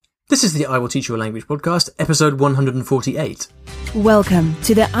This is the I Will Teach You a Language podcast, episode 148. Welcome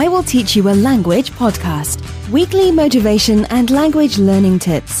to the I Will Teach You a Language podcast. Weekly motivation and language learning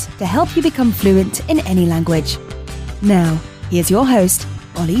tips to help you become fluent in any language. Now, here's your host,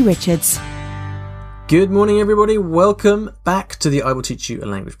 Ollie Richards. Good morning, everybody. Welcome back to the I Will Teach You a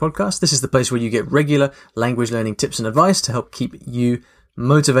Language podcast. This is the place where you get regular language learning tips and advice to help keep you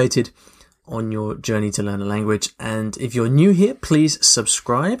motivated on your journey to learn a language. And if you're new here, please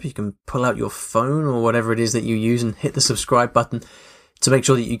subscribe. You can pull out your phone or whatever it is that you use and hit the subscribe button to make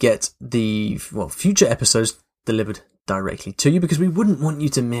sure that you get the future episodes delivered directly to you, because we wouldn't want you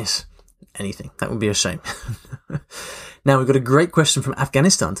to miss anything. That would be a shame. Now, we've got a great question from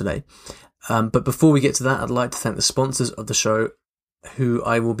Afghanistan today. But before we get to that, I'd like to thank the sponsors of the show, who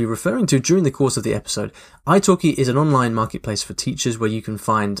I will be referring to during the course of the episode. italki is an online marketplace for teachers where you can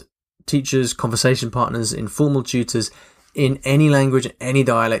find teachers, conversation partners, informal tutors in any language, any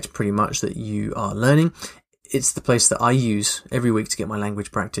dialect pretty much that you are learning. It's the place that I use every week to get my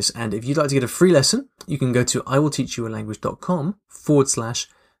language practice. And if you'd like to get a free lesson, you can go to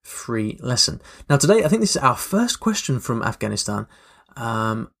iwillteachyoualanguage.com/free lesson. Now today, I think this is our first question from Afghanistan.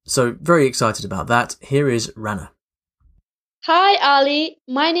 So very excited about that. Here is Rana. Hi Ali,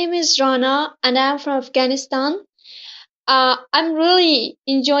 my name is Rana and I'm from Afghanistan. I'm really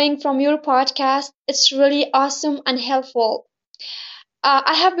enjoying from your podcast. It's really awesome and helpful.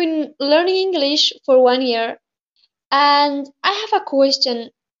 I have been learning English for 1 year and I have a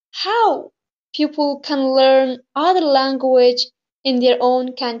question. How people can learn other language in their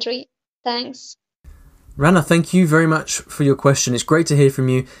own country? Thanks. Rana, thank you very much for your question. It's great to hear from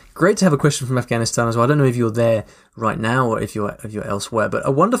you. Great to have a question from Afghanistan as well. I don't know if you're there right now or if you're elsewhere, but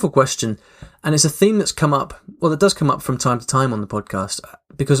a wonderful question. And it's a theme that's come up, that does come up from time to time on the podcast,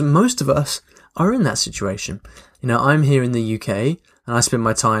 because most of us are in that situation. You know, I'm here in the UK and I spend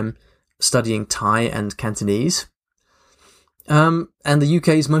my time studying Thai and Cantonese. And the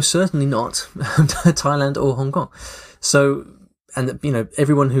UK is most certainly not Thailand or Hong Kong. So, and, you know,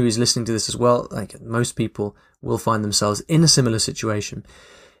 everyone who is listening to this as well, like most people, will find themselves in a similar situation.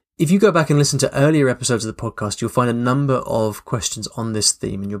 If you go back and listen to earlier episodes of the podcast, you'll find a number of questions on this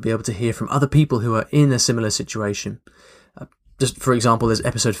theme, and you'll be able to hear from other people who are in a similar situation. Just for example, there's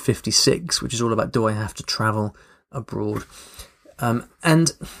episode 56, which is all about, do I have to travel abroad?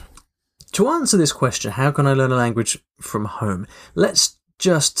 And to answer this question, how can I learn a language from home? Let's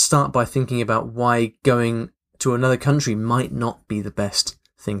just start by thinking about why going to another country might not be the best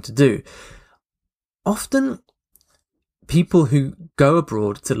thing to do. Often, people who go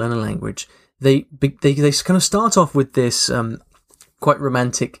abroad to learn a language, they kind of start off with this quite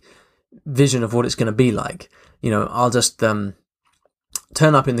romantic vision of what it's going to be like. You know, I'll just turn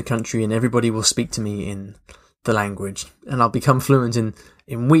up in the country and everybody will speak to me in the language, and I'll become fluent in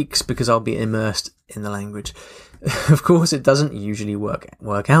weeks because I'll be immersed in the language. Of course, it doesn't usually work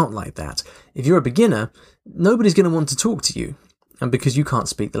out like that. If you're a beginner, nobody's going to want to talk to you, and because you can't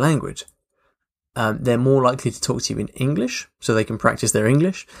speak the language. They're more likely to talk to you in English, so they can practice their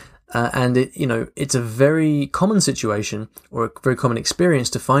English. And it's a very common situation or a very common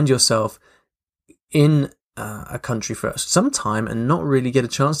experience to find yourself in a country for some time and not really get a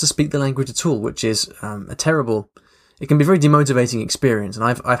chance to speak the language at all, which is it can be a very demotivating experience. And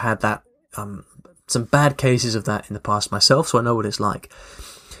I've had that, some bad cases of that in the past myself, so I know what it's like.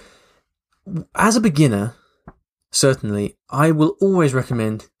 As a beginner, certainly, I will always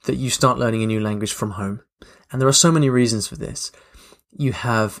recommend that you start learning a new language from home. And there are so many reasons for this. Your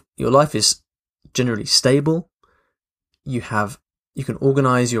life is generally stable. You can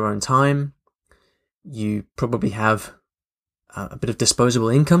organize your own time. You probably have a bit of disposable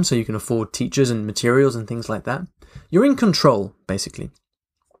income, so you can afford teachers and materials and things like that. You're in control, basically.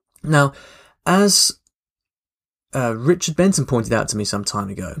 Now, as Richard Benson pointed out to me some time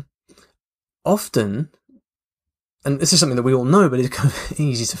ago, often, and this is something that we all know, but it's kind of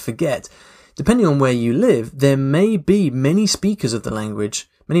easy to forget, depending on where you live, there may be many speakers of the language,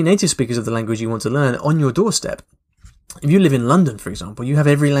 many native speakers of the language you want to learn on your doorstep. If you live in London, for example, you have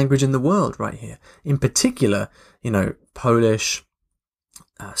every language in the world right here. In particular, Polish,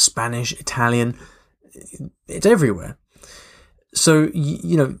 Spanish, Italian, it's everywhere. So,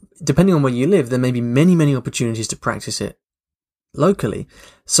 depending on where you live, there may be many, many opportunities to practice it locally.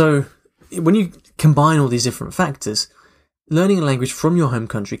 So, when you combine all these different factors, learning a language from your home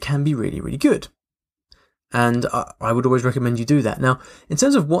country can be really, really good. And I would always recommend you do that. Now, in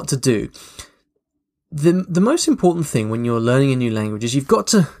terms of what to do, the most important thing when you're learning a new language is you've got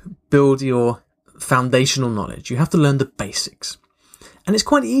to build your foundational knowledge. You have to learn the basics. And it's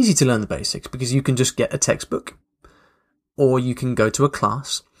quite easy to learn the basics because you can just get a textbook or you can go to a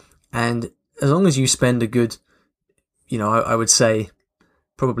class And as long as you spend a good, I would say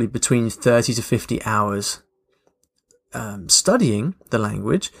probably between 30 to 50 hours studying the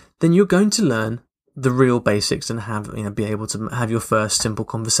language, then you're going to learn the real basics and be able to have your first simple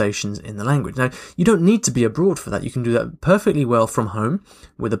conversations in the language. Now, you don't need to be abroad for that. You can do that perfectly well from home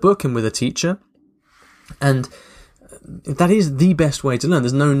with a book and with a teacher. And that is the best way to learn.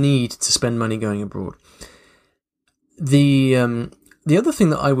 There's no need to spend money going abroad. The other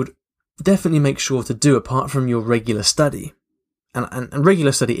thing that I would definitely make sure to do, apart from your regular study, and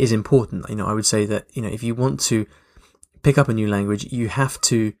regular study is important. I would say that, if you want to pick up a new language, you have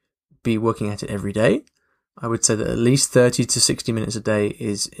to be working at it every day. I would say that at least 30 to 60 minutes a day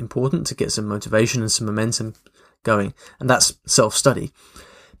is important to get some motivation and some momentum going. And that's self-study.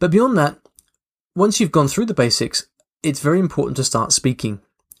 But beyond that, once you've gone through the basics, it's very important to start speaking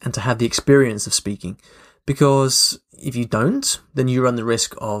and to have the experience of speaking. Because if you don't, then you run the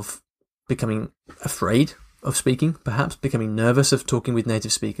risk of becoming afraid of speaking, perhaps becoming nervous of talking with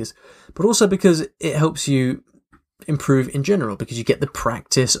native speakers, but also because it helps you improve in general, because you get the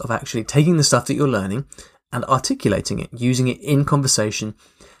practice of actually taking the stuff that you're learning and articulating it, using it in conversation,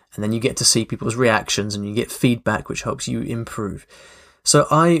 and then you get to see people's reactions and you get feedback, which helps you improve. So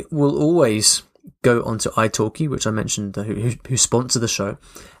I will always go onto italki, which I mentioned, who sponsor the show,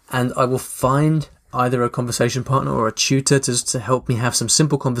 and I will find either a conversation partner or a tutor to help me have some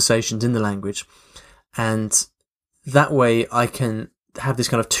simple conversations in the language. And that way I can have this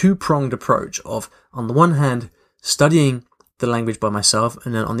kind of two-pronged approach of, on the one hand, studying the language by myself,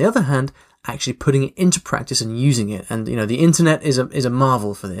 and then on the other hand, actually putting it into practice and using it. And, the internet is a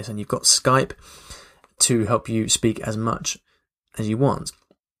marvel for this, and you've got Skype to help you speak as much as you want.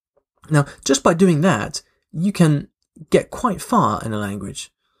 Now, just by doing that, you can get quite far in a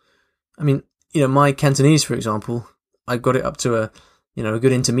language. I mean, my Cantonese, for example, I got it up to a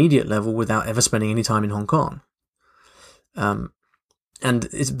good intermediate level without ever spending any time in Hong Kong. And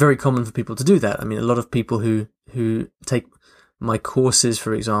it's very common for people to do that. I mean, a lot of people who take my courses,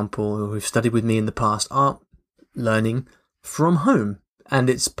 for example, or who've studied with me in the past, are learning from home. And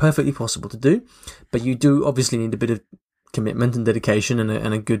it's perfectly possible to do. But you do obviously need a bit of commitment and dedication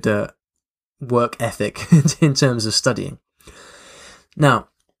and a good work ethic in terms of studying. Now,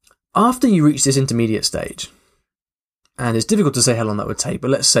 after you reach this intermediate stage, and it's difficult to say how long that would take,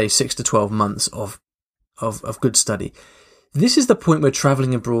 but let's say 6 to 12 months of good study, this is the point where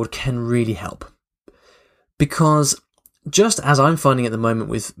traveling abroad can really help. Because just as I'm finding at the moment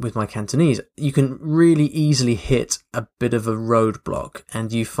with my Cantonese, you can really easily hit a bit of a roadblock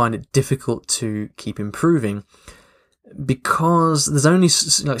and you find it difficult to keep improving, because there's only,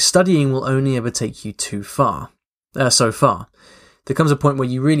 studying will only ever take you so far. There comes a point where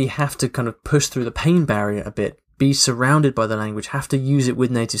you really have to kind of push through the pain barrier a bit, be surrounded by the language, have to use it with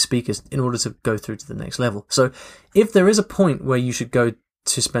native speakers in order to go through to the next level. So if there is a point where you should go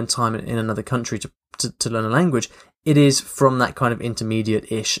to spend time in another country to learn a language, it is from that kind of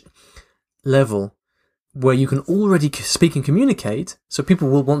intermediate-ish level where you can already speak and communicate, so people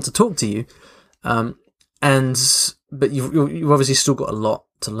will want to talk to you, but you've obviously still got a lot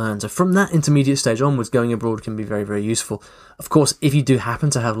to learn. So from that intermediate stage onwards, going abroad can be very, very useful. Of course, if you do happen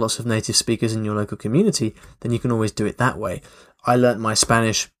to have lots of native speakers in your local community, then you can always do it that way. I learnt my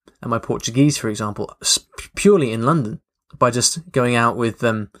Spanish and my Portuguese, for example, purely in London by just going out with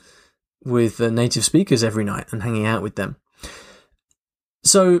native speakers every night and hanging out with them.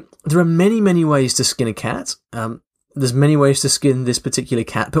 So there are many, many ways to skin a cat. There's many ways to skin this particular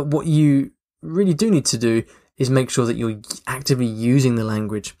cat, but what you really do need to do is make sure that you're actively using the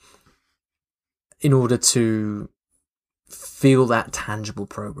language in order to feel that tangible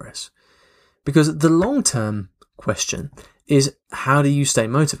progress. Because the long-term question is, how do you stay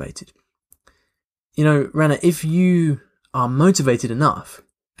motivated? Rana, if you are motivated enough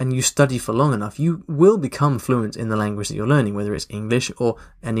and you study for long enough, you will become fluent in the language that you're learning, whether it's English or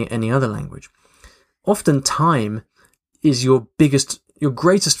any other language. Often time is your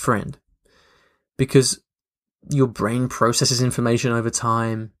greatest friend, because your brain processes information over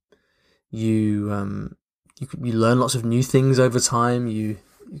time. You learn lots of new things over time. You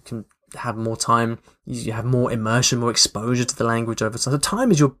can have more time. You have more immersion, more exposure to the language over time. So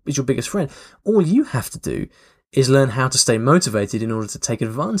time is your biggest friend. All you have to do is learn how to stay motivated in order to take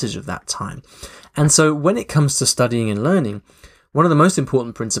advantage of that time. And so when it comes to studying and learning, one of the most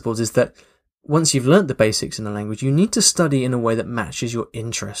important principles is that once you've learnt the basics in the language, you need to study in a way that matches your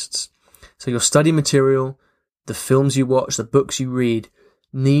interests. So your study material, the films you watch, the books you read,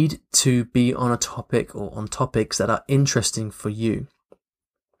 need to be on a topic or on topics that are interesting for you.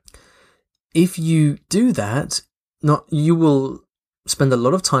 If you do that, you will spend a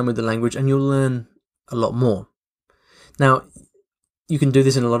lot of time with the language and you'll learn a lot more. Now, you can do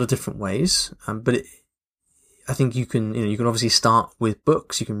this in a lot of different ways, but I think you can obviously start with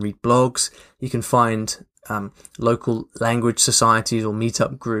books, you can read blogs, you can find local language societies or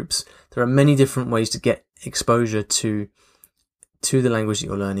meetup groups. There are many different ways to get exposure to the language that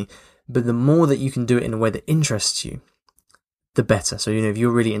you're learning, but the more that you can do it in a way that interests you, the better. So, if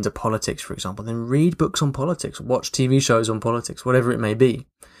you're really into politics, for example, then read books on politics, watch TV shows on politics, whatever it may be.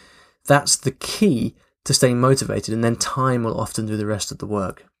 That's the key to staying motivated, and then time will often do the rest of the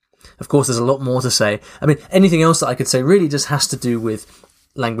work. Of course, there's a lot more to say. I mean, anything else that I could say really just has to do with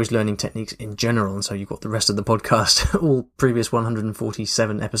language learning techniques in general, and so you've got the rest of the podcast, all previous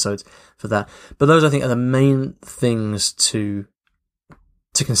 147 episodes for that. But those, I think, are the main things to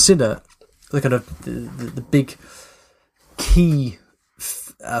consider, the kind of the big key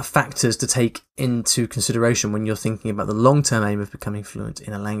factors to take into consideration when you're thinking about the long-term aim of becoming fluent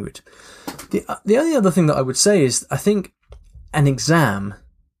in a language. The only other thing that I would say is, I think an exam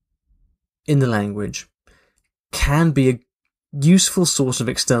in the language can be a useful source of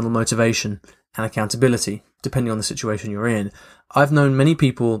external motivation and accountability, depending on the situation you're in. I've known many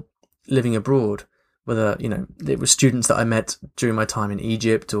people living abroad, whether, it was students that I met during my time in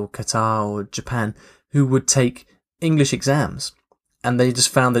Egypt or Qatar or Japan, who would take English exams, and they just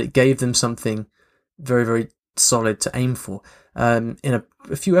found that it gave them something very, very solid to aim for. In a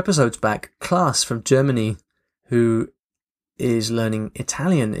few episodes back, Klaas from Germany, who is learning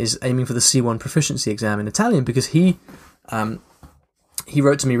Italian, is aiming for the C1 proficiency exam in Italian, because he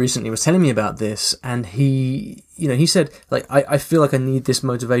wrote to me recently, was telling me about this, and he said, I feel like I need this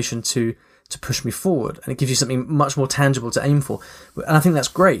motivation to push me forward, and it gives you something much more tangible to aim for. And I think that's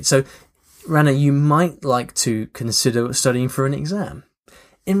great. So, Rana, you might like to consider studying for an exam.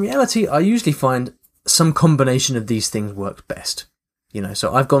 In reality, I usually find some combination of these things works best.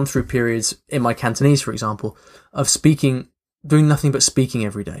 So I've gone through periods in my Cantonese, for example, of doing nothing but speaking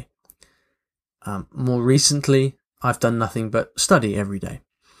every day. More recently, I've done nothing but study every day.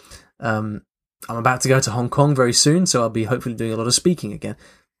 I'm about to go to Hong Kong very soon, so I'll be hopefully doing a lot of speaking again.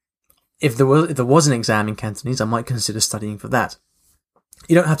 If there was an exam in Cantonese, I might consider studying for that.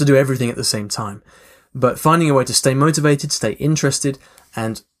 You don't have to do everything at the same time, but finding a way to stay motivated, stay interested,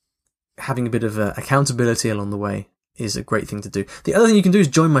 and having a bit of accountability along the way is a great thing to do. The other thing you can do is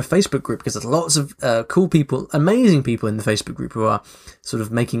join my Facebook group, because there's lots of cool people, amazing people in the Facebook group who are sort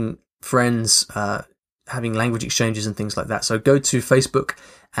of making friends, having language exchanges and things like that. So go to Facebook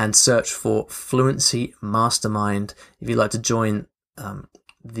and search for Fluency Mastermind if you'd like to join that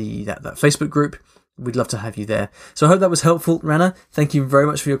Facebook group. We'd love to have you there. So I hope that was helpful, Rana. Thank you very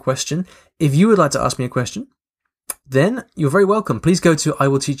much for your question. If you would like to ask me a question, then you're very welcome. Please go to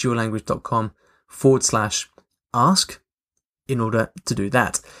iwillteachyoualanguage.com/ask in order to do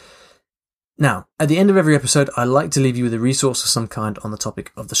that. Now, at the end of every episode, I like to leave you with a resource of some kind on the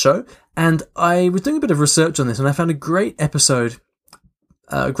topic of the show. And I was doing a bit of research on this, and I found a great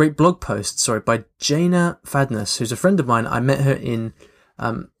blog post, by Jana Fadness, who's a friend of mine. I met her in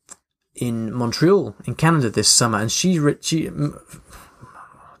Montreal, in Canada this summer, and she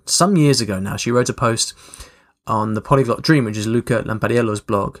some years ago now, she wrote a post on the Polyglot Dream, which is Luca Lampariello's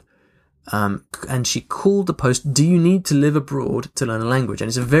blog, and she called the post, "Do you need to live abroad to learn a language?" And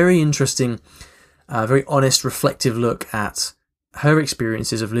it's a very interesting, very honest, reflective look at her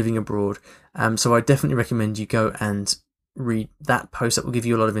experiences of living abroad. So I definitely recommend you go and read that post. That will give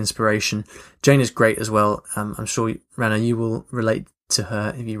you a lot of inspiration. Jane is great as well. I'm sure, Rana, you will relate to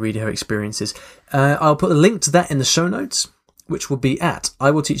her if you read her experiences. I'll put a link to that in the show notes, which will be at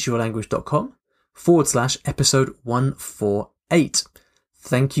iwillteachyoualanguage.com/episode 148.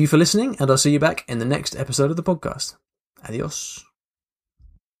 Thank you for listening, and I'll see you back in the next episode of the podcast. Adios.